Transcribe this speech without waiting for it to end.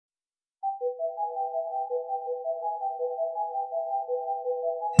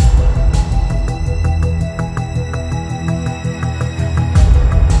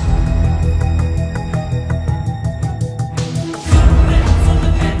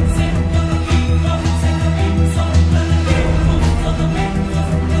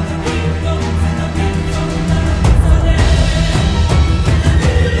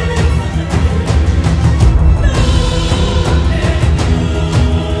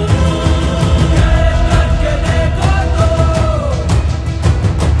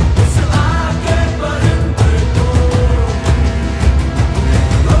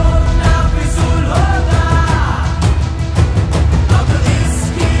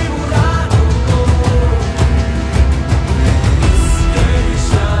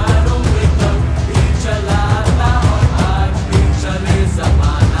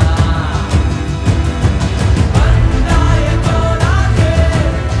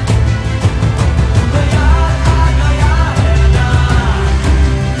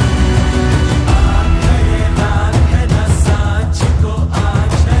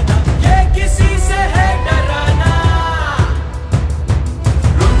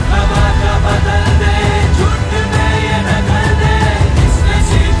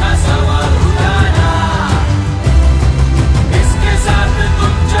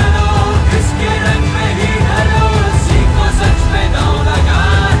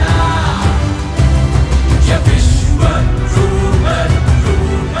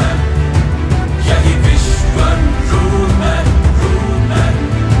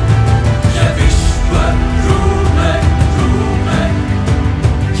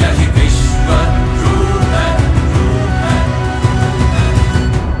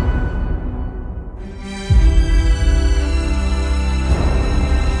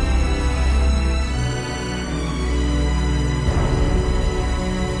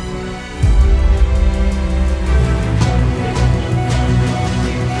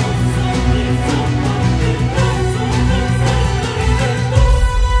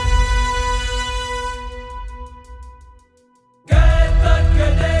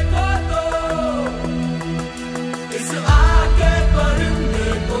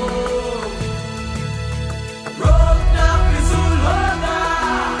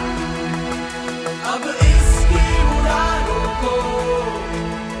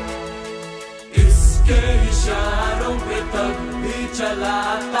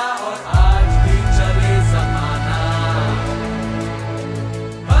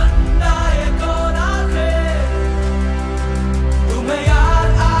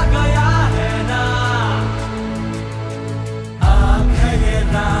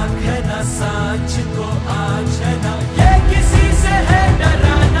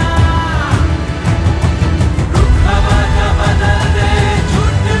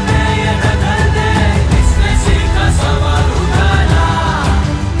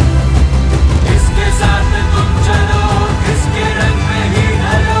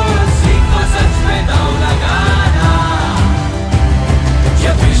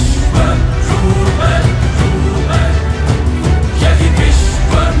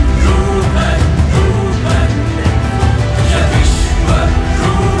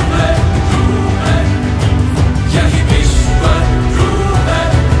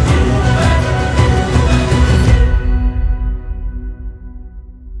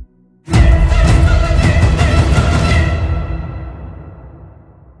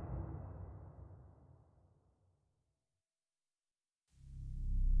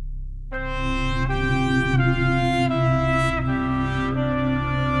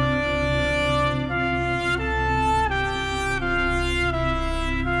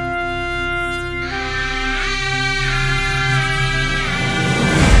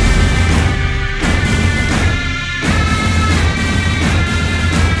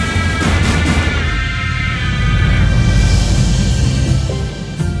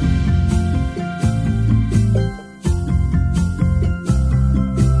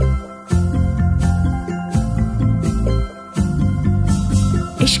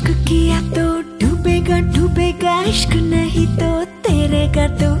इश्क नहीं तो तेरे का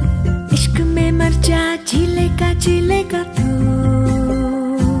तू, इश्क में मर जा झीलेगा तू।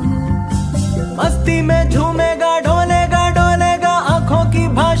 मस्ती में झूमेगा ढोलेगा डोलेगा, आंखों की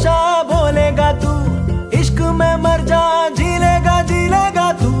भाषा बोलेगा तू, इश्क में मर जा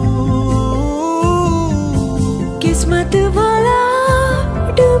झीलेगा तू। किस्मत वाला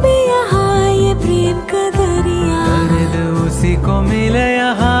डूबे यहाँ ये प्रेम का दरिया, दर्द उसी को मिले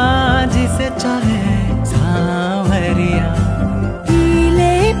यहाँ जिसे चाहे सांवरिया।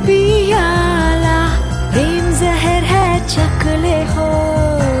 पीले पियाला प्रेम जहर है चकले हो।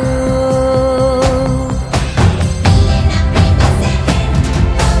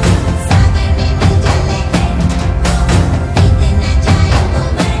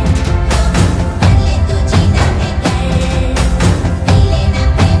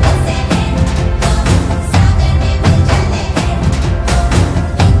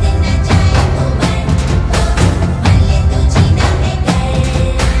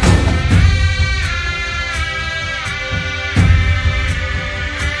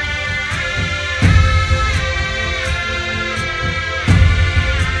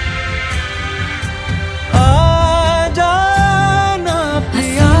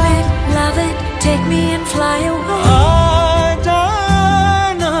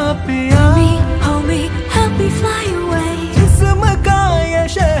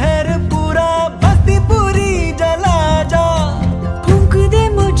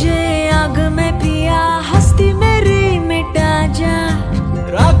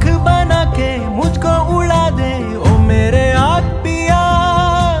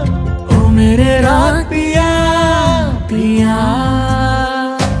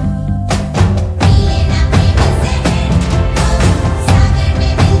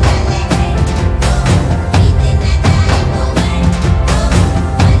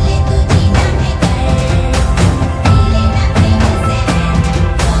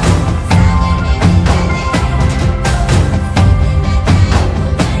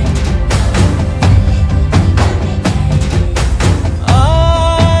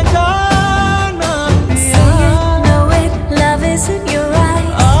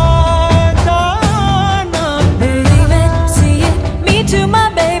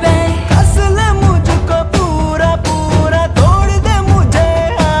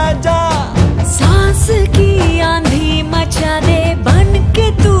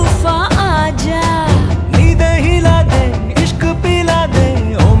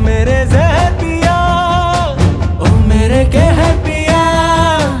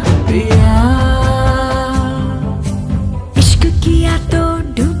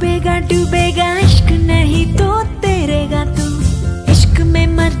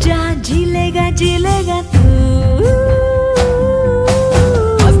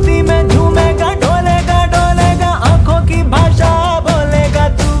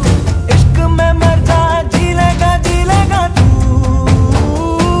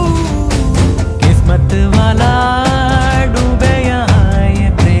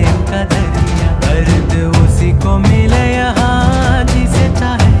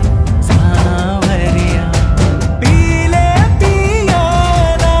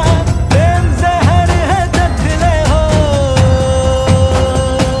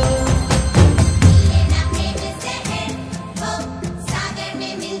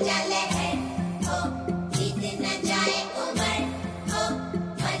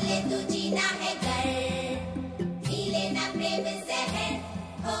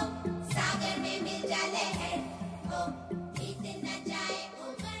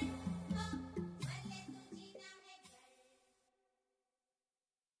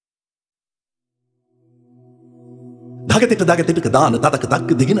 దాగతిటదాగతిటకదాన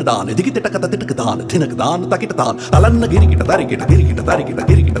తతకతక్ దిగినదాన దిగితిటకతతిటకదాన ధినకదాన తకిటదాన తలన్న గిరికిట దరికిట గిరికిట దరికిట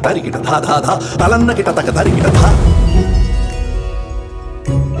గిరికిట దరికిట ధా ధా ధా తలన్న కిట తక దరికిట ధా.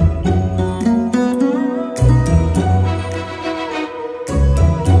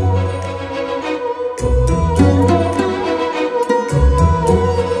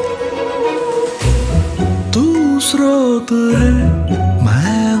 तू स्रोत है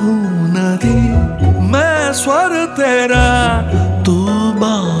मैं हूँ नदी, मैं स्वर तेरा तू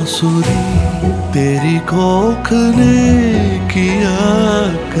बांसुरी, तेरी कोख ने किया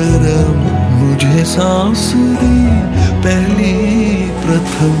करम, मुझे सांस दी पहली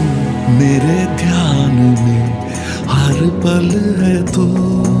प्रथम, मेरे ध्यान में हर पल है तू,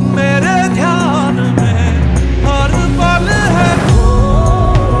 मेरे ध्यान में हर पल है तू।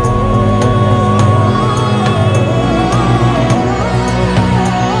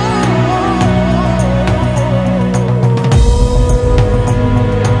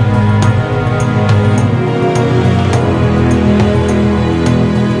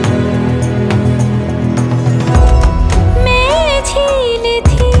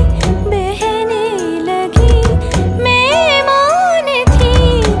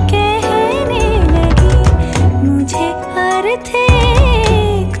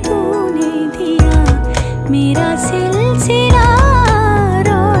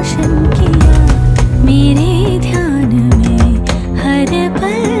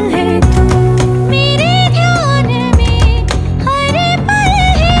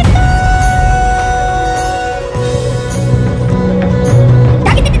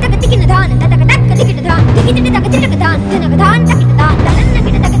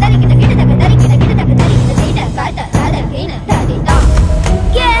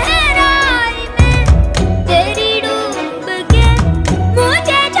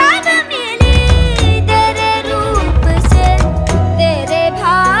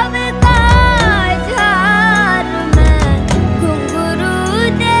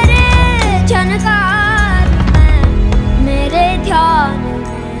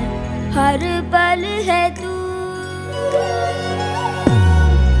 हर पल है तू।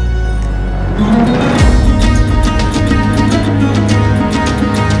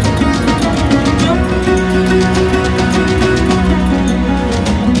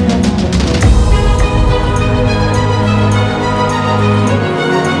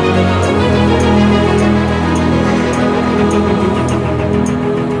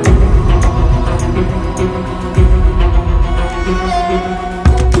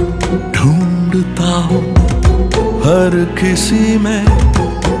 ढूंढता हूँ हर किसी में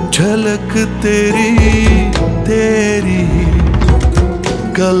झलक तेरी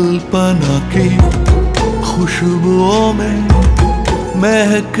कल्पना की खुशबुओं में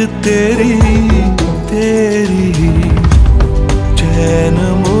महक तेरी चैन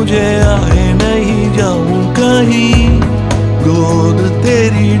मुझे आए नहीं जाऊं कहीं, गोद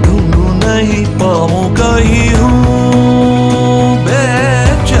तेरी ढूंढूं नहीं पाऊं कहीं, हूँ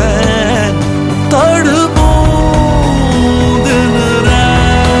बेचैन तड़पूं दिन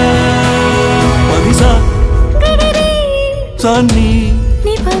रात। पनिसा सानी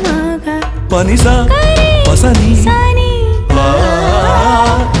पनिसा पसनी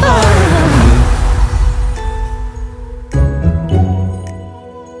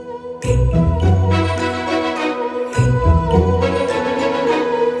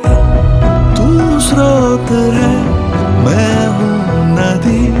तू स्रोत है, मैं हूँ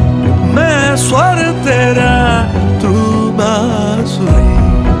नदी, मैं स्वर तेरा, तू बांसुरी।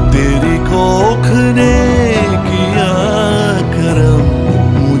 तेरी कोख ने किया करम,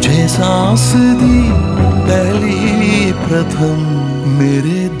 मुझे सांस दी पहली प्रथम।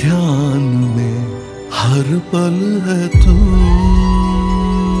 मेरे ध्यान में हर पल है तू।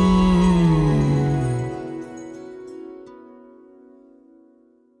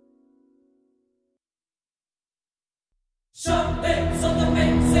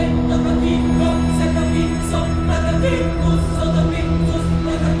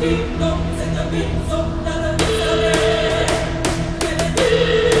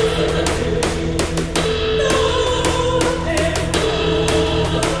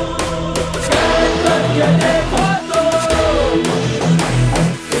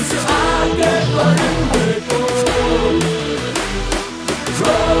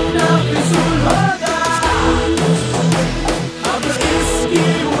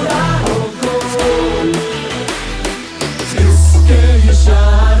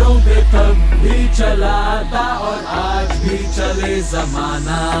 चलाता और आज भी चले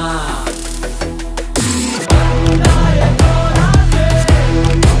जमाना।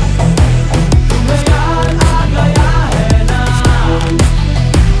 तुम्हें याद आ गया है ना,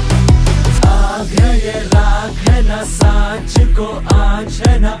 आग है ये राख है ना, सांच को आँच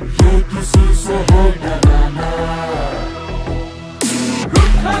है ना, ये किसी से हो डराना।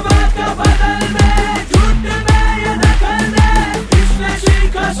 रुख हवा का बदल में, झूठ में ये नकल में, इस नशे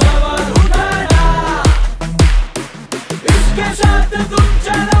का सवार उठाना। इसके साथ तुम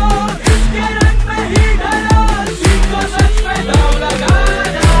चलो, इसके रंग में ही ढलो, सीखो सच में दांव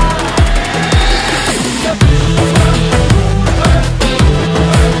लगाना।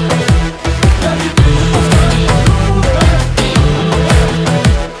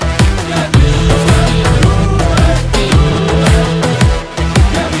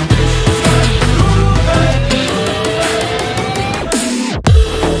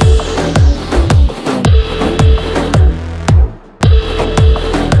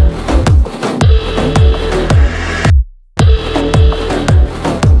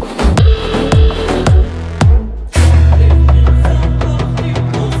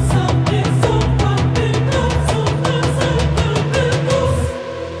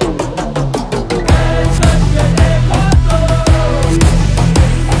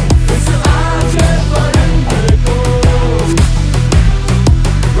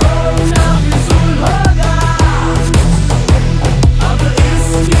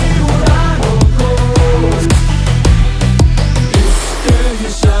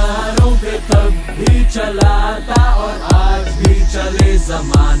 चलाता और आज भी चले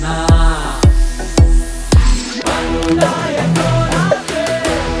जमाना। बंदा ये